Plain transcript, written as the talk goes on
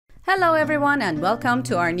Hello everyone and welcome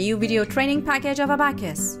to our new video training package of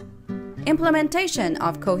Abaqus. Implementation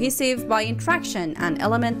of cohesive by interaction and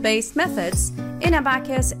element-based methods in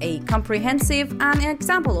Abaqus, a comprehensive and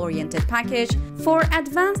example-oriented package for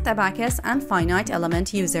advanced Abaqus and finite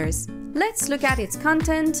element users. Let's look at its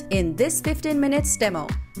content in this 15 minutes demo.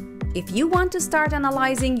 If you want to start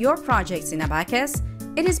analyzing your projects in Abaqus,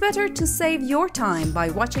 it is better to save your time by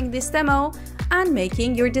watching this demo and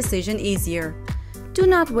making your decision easier. Do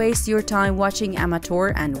not waste your time watching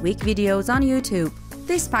amateur and weak videos on YouTube.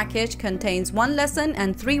 This package contains 1 lesson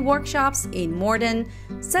and 3 workshops in more than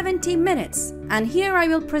 70 minutes. And here I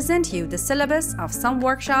will present you the syllabus of some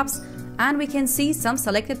workshops and we can see some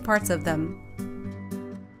selected parts of them.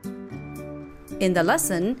 In the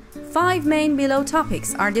lesson, 5 main below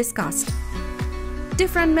topics are discussed.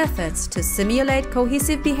 Different methods to simulate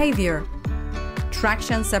cohesive behavior.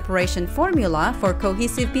 Traction separation formula for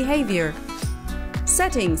cohesive behavior.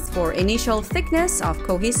 Settings for initial thickness of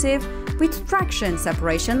cohesive with traction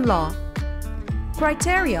separation law.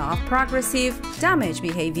 Criteria of progressive damage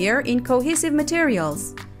behavior in cohesive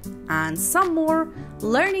materials. And some more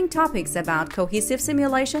learning topics about cohesive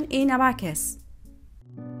simulation in Abaqus.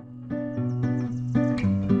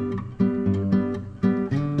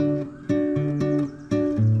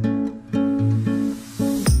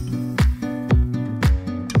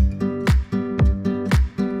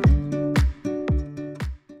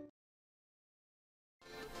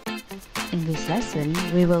 In this lesson,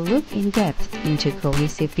 we will look in depth into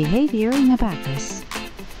cohesive behavior in Abaqus.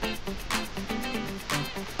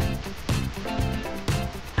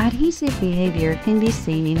 Adhesive behavior can be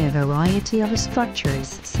seen in a variety of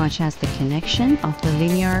structures, such as the connection of the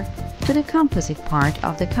linear to the composite part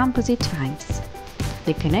of the composite tanks,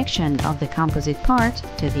 the connection of the composite part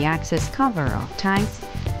to the access cover of tanks,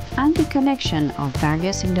 and the connection of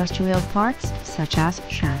various industrial parts, such as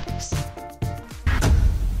shafts.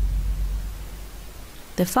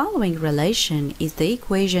 The following relation is the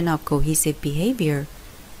equation of cohesive behavior,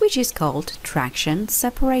 which is called traction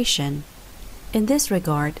separation. In this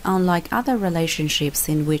regard, unlike other relationships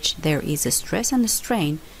in which there is a stress and a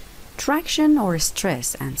strain, traction or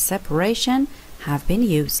stress and separation have been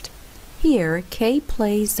used. Here, K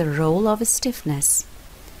plays the role of stiffness.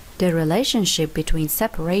 The relationship between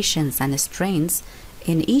separations and strains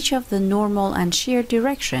in each of the normal and shear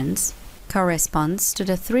directions corresponds to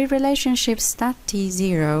the 3 relationships that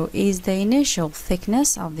T0 is the initial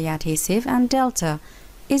thickness of the adhesive and delta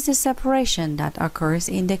is the separation that occurs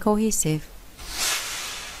in the cohesive.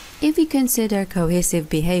 If we consider cohesive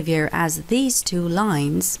behavior as these 2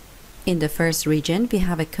 lines, in the first region we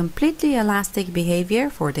have a completely elastic behavior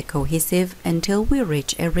for the cohesive until we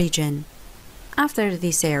reach a region. After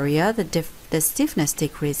this area, the stiffness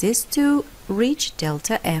decreases to reach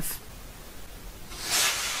delta F.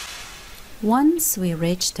 Once we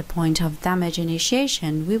reach the point of damage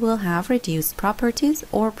initiation, we will have reduced properties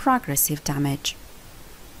or progressive damage.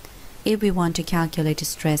 If we want to calculate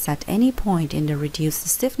stress at any point in the reduced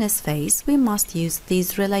stiffness phase, we must use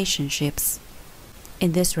these relationships.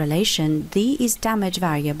 In this relation, D is damage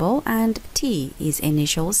variable and T is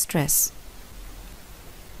initial stress.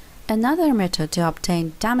 Another method to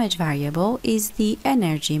obtain damage variable is the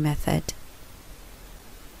energy method.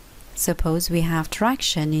 Suppose we have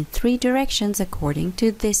traction in 3 directions according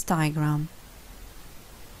to this diagram.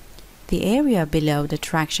 The area below the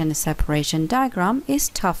traction separation diagram is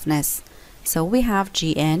toughness, so we have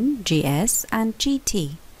Gn, Gs, and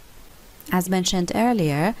Gt. As mentioned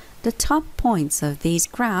earlier, the top points of these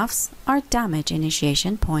graphs are damage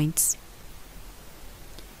initiation points.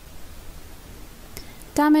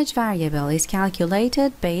 Damage variable is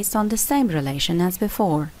calculated based on the same relation as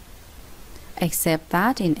before, except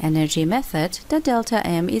that in energy method, the delta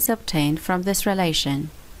M is obtained from this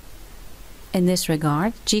relation. In this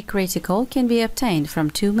regard, G critical can be obtained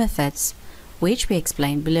from 2 methods, which we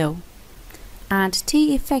explain below. And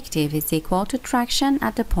T effective is equal to traction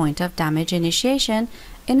at the point of damage initiation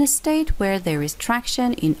in a state where there is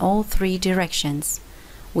traction in all 3 directions,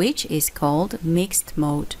 which is called mixed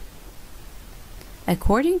mode.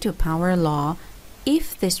 According to power law,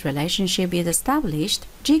 if this relationship is established,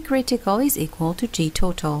 G critical is equal to G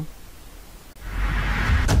total.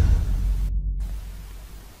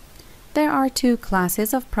 There are 2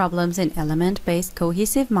 classes of problems in element-based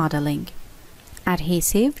cohesive modeling.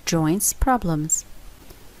 Adhesive joints problems.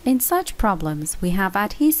 In such problems, we have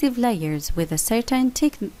adhesive layers with a certain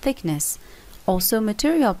thickness. Also,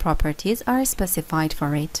 material properties are specified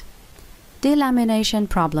for it. Delamination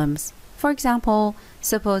problems. For example,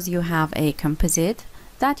 suppose you have a composite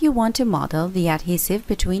that you want to model the adhesive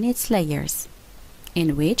between its layers.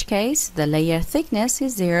 in which case the layer thickness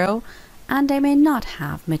is 0 and they may not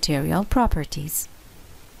have material properties.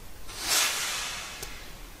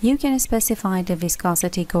 You can specify the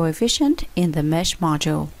viscosity coefficient in the mesh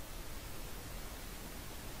module.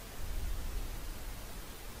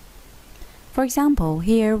 For example,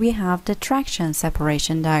 here we have the traction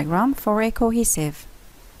separation diagram for a cohesive.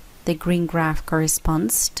 The green graph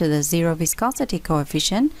corresponds to the 0 viscosity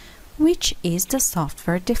coefficient, which is the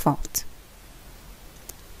software default.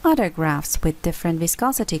 Other graphs with different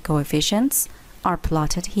viscosity coefficients are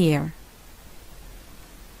plotted here.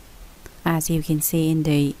 As you can see in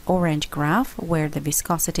the orange graph, where the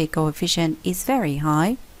viscosity coefficient is very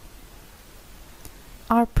high,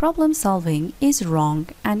 our problem solving is wrong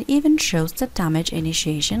and even shows the damage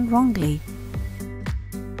initiation wrongly.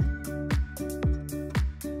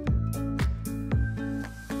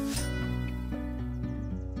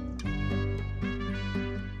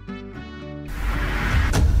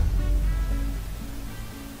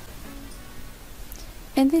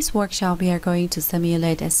 In this workshop, we are going to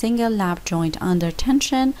simulate a single lap joint under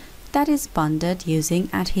tension that is bonded using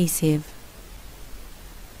adhesive.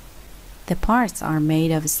 The parts are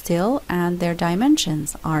made of steel and their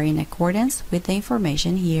dimensions are in accordance with the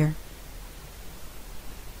information here.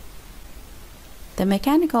 The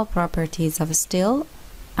mechanical properties of steel,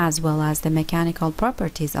 as well as the mechanical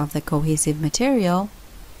properties of the cohesive material,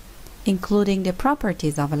 including the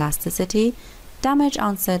properties of elasticity, damage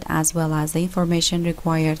onset, as well as the information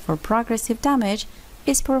required for progressive damage,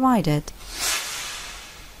 is provided.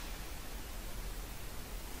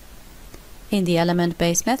 In the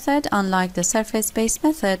element-based method, unlike the surface-based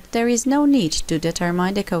method, there is no need to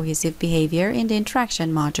determine the cohesive behavior in the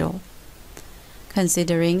interaction module.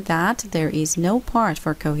 Considering that there is no part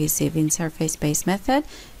for cohesive in surface-based method,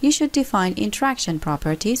 you should define interaction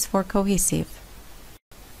properties for cohesive.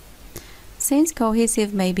 Since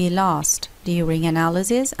cohesive may be lost during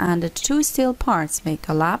analysis and the two steel parts may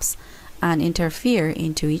collapse and interfere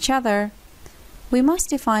into each other, we must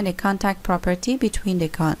define a contact property between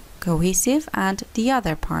the cohesive and the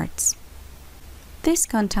other parts. This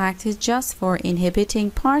contact is just for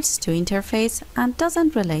inhibiting parts to interface and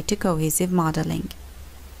doesn't relate to cohesive modeling.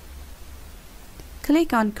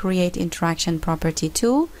 Click on Create Interaction Property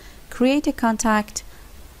tool, create a contact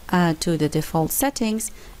to the default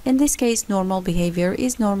settings. In this case, normal behavior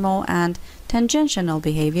is normal and tangential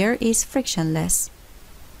behavior is frictionless.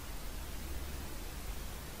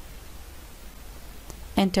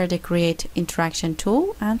 Enter the Create Interaction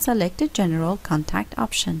tool and select the General Contact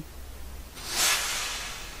option.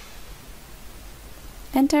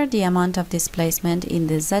 Enter the amount of displacement in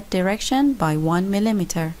the Z direction by 1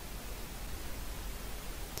 mm.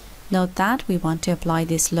 Note that we want to apply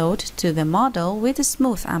this load to the model with a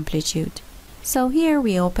smooth amplitude. So here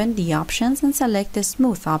we open the options and select the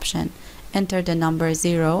smooth option. Enter the number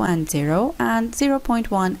 0 and 0 and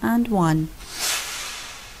 0.1 and 1.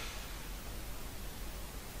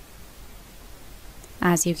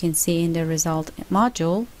 As you can see in the result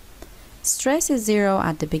module, stress is 0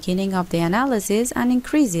 at the beginning of the analysis and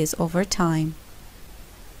increases over time.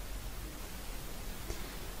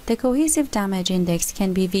 The cohesive damage index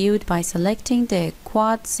can be viewed by selecting the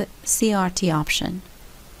quad CRT option,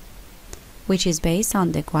 which is based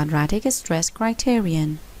on the quadratic stress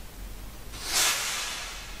criterion.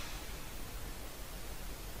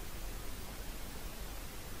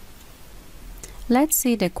 Let's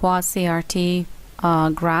see the quad CRT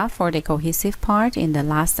graph for the cohesive part in the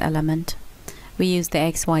last element. We use the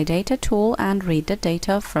XY data tool and read the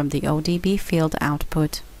data from the ODB field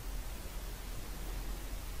output.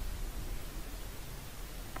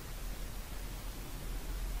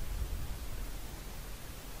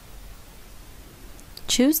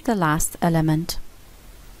 Choose the last element.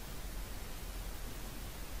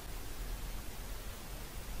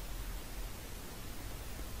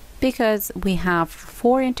 Because we have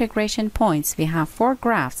 4 integration points, we have 4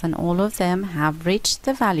 graphs and all of them have reached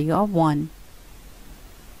the value of 1.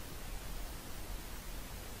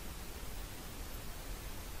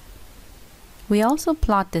 We also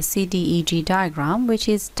plot the CDEG diagram, which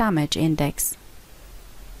is damage index.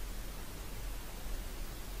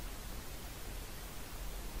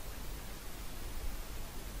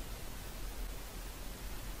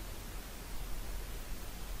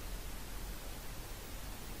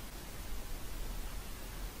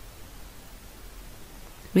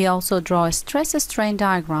 We also draw a stress-strain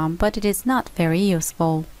diagram, but it is not very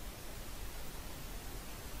useful.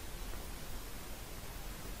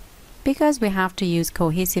 Because we have to use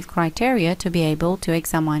cohesive criteria to be able to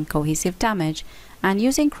examine cohesive damage, and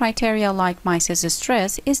using criteria like Mises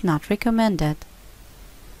stress is not recommended.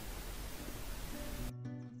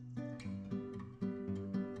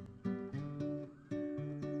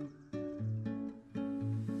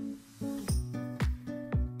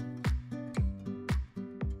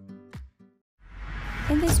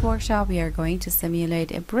 In this workshop, we are going to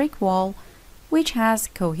simulate a brick wall which has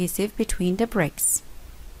cohesive between the bricks.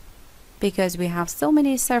 Because we have so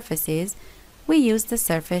many surfaces, we use the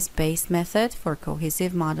surface-based method for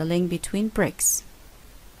cohesive modeling between bricks.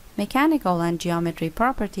 Mechanical and geometry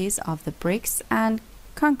properties of the bricks and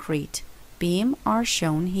concrete beam are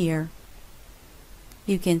shown here.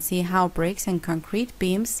 You can see how bricks and concrete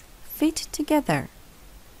beams fit together.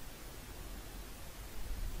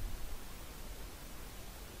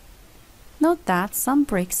 Note that some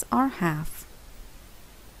bricks are half.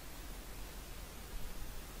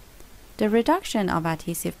 The reduction of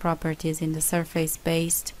adhesive properties in the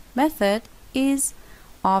surface-based method is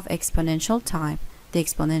of exponential type. The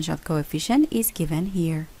exponential coefficient is given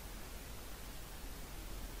here.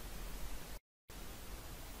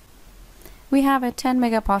 We have a 10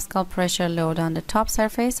 megapascal pressure load on the top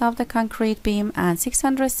surface of the concrete beam and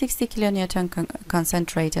 660 kilonewton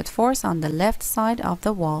concentrated force on the left side of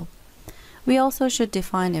the wall. We also should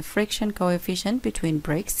define a friction coefficient between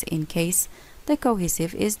bricks in case the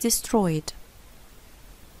cohesive is destroyed.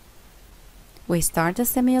 We start the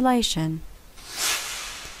simulation.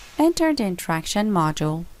 Enter the interaction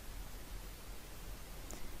module.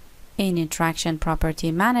 In Interaction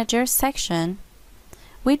Property Manager section,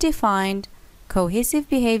 we defined cohesive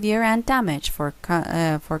behavior and damage for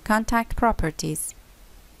contact properties.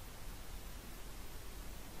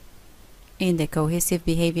 In the cohesive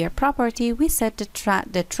behavior property, we set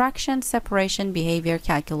the traction separation behavior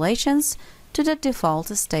calculations to the default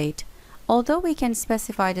state. Although we can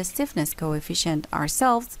specify the stiffness coefficient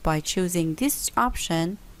ourselves by choosing this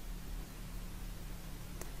option,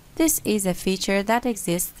 this is a feature that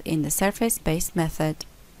exists in the surface-based method.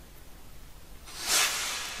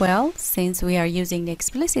 Well, since we are using the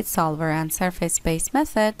explicit solver and surface-based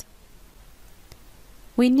method,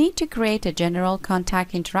 we need to create a general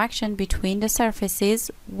contact interaction between the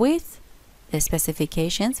surfaces with the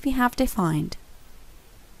specifications we have defined.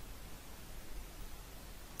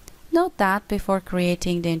 Note that before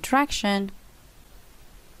creating the interaction,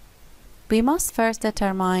 we must first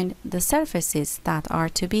determine the surfaces that are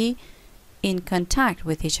to be in contact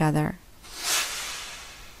with each other.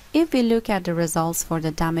 If we look at the results for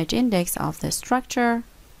the damage index of the structure,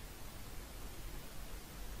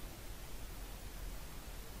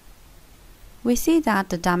 we see that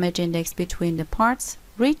the damage index between the parts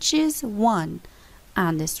reaches 1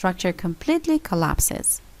 and the structure completely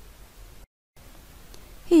collapses.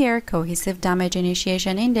 Here, cohesive damage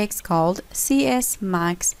initiation index called CS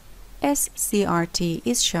max SCRT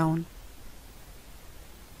is shown.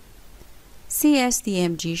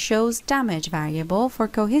 CSDMG shows damage variable for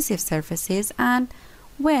cohesive surfaces, and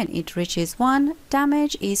when it reaches 1,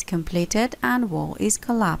 damage is completed and wall is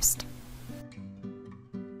collapsed.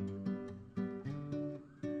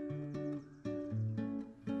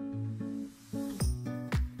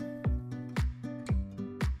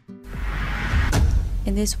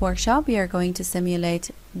 In this workshop, we are going to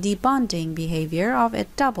simulate debonding behavior of a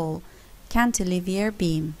double cantilever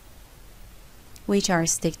beam, which are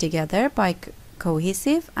stick together by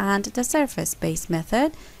cohesive, and the surface-based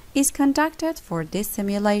method is conducted for this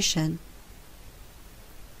simulation.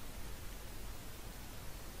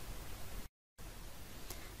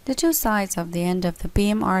 The two sides of the end of the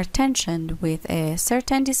beam are tensioned with a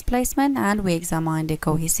certain displacement, and we examine the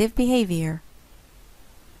cohesive behavior.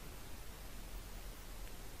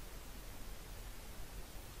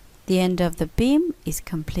 The end of the beam is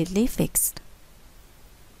completely fixed.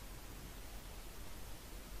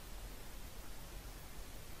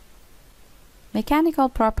 Mechanical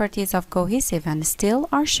properties of cohesive and steel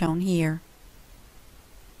are shown here.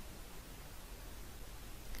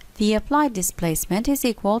 The applied displacement is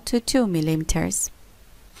equal to 2 millimeters.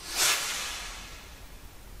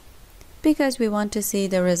 Because we want to see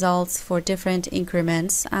the results for different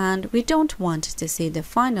increments and we don't want to see the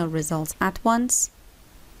final results at once,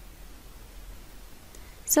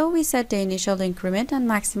 so we set the initial increment and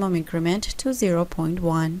maximum increment to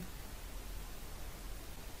 0.1.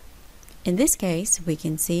 In this case, we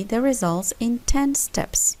can see the results in 10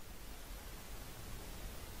 steps.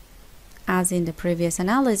 As in the previous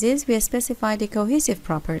analysis, we specify the cohesive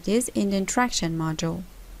properties in the interaction module.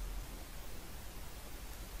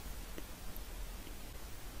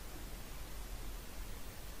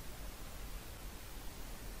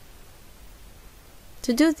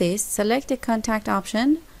 To do this, select the contact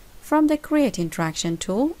option from the Create Interaction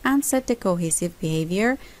tool and set the cohesive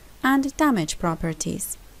behavior and damage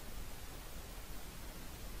properties.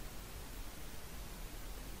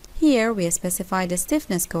 Here we specify the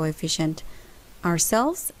stiffness coefficient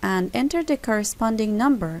ourselves and enter the corresponding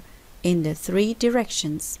number in the 3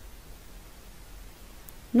 directions.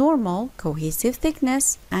 normal, cohesive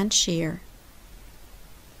thickness, and shear.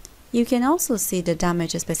 You can also see the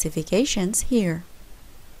damage specifications here.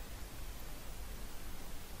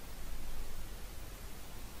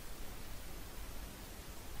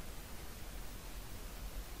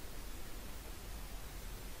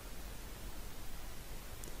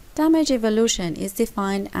 Damage evolution is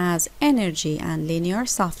defined as energy and linear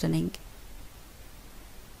softening.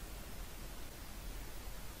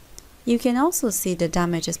 You can also see the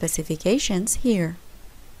damage specifications here.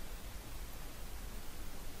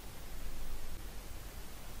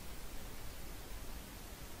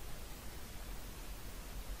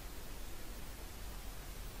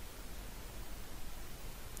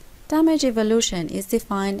 Damage evolution is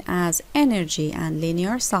defined as energy and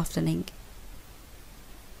linear softening.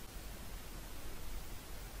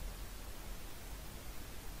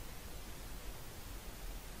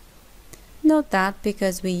 Note that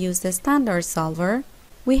because we use the standard solver,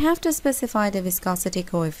 we have to specify the viscosity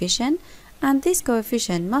coefficient, and this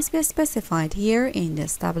coefficient must be specified here in the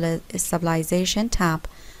stabilization tab,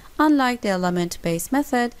 unlike the element-based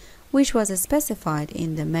method, which was specified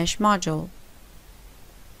in the mesh module.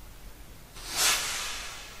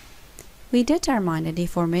 We determine the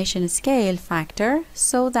deformation scale factor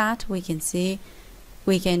so that we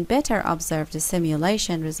can better observe the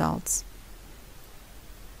simulation results.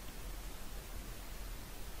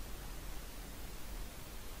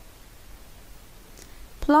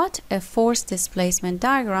 Plot a force displacement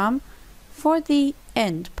diagram for the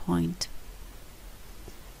end point.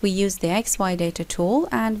 We use the XY data tool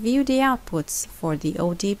and view the outputs for the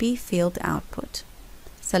ODB field output.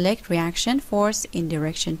 Select reaction force in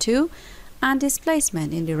direction 2 and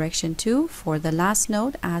displacement in direction 2 for the last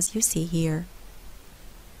node as you see here.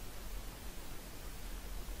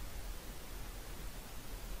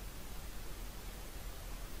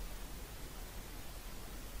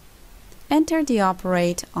 Enter the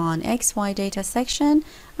operate on XY data section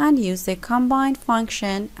and use the combine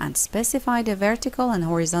function and specify the vertical and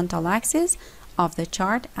horizontal axis of the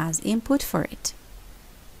chart as input for it.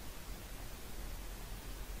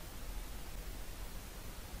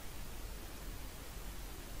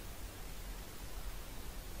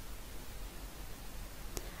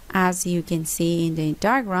 As you can see in the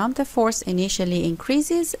diagram, the force initially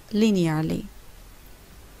increases linearly.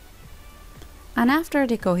 And after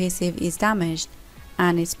the cohesive is damaged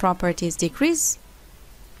and its properties decrease,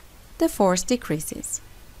 the force decreases.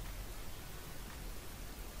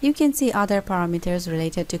 You can see other parameters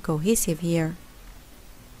related to cohesive here.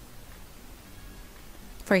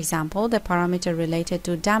 For example, the parameter related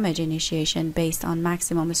to damage initiation based on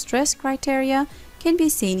maximum stress criteria can be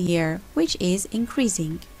seen here, which is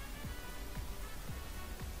increasing.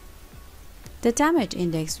 The damage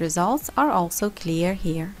index results are also clear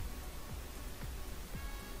here.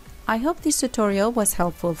 I hope this tutorial was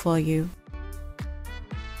helpful for you.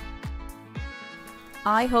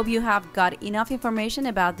 I hope you have got enough information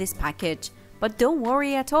about this package, but don't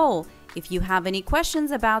worry at all. If you have any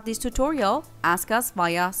questions about this tutorial, ask us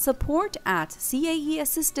via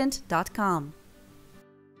support@caeassistant.com.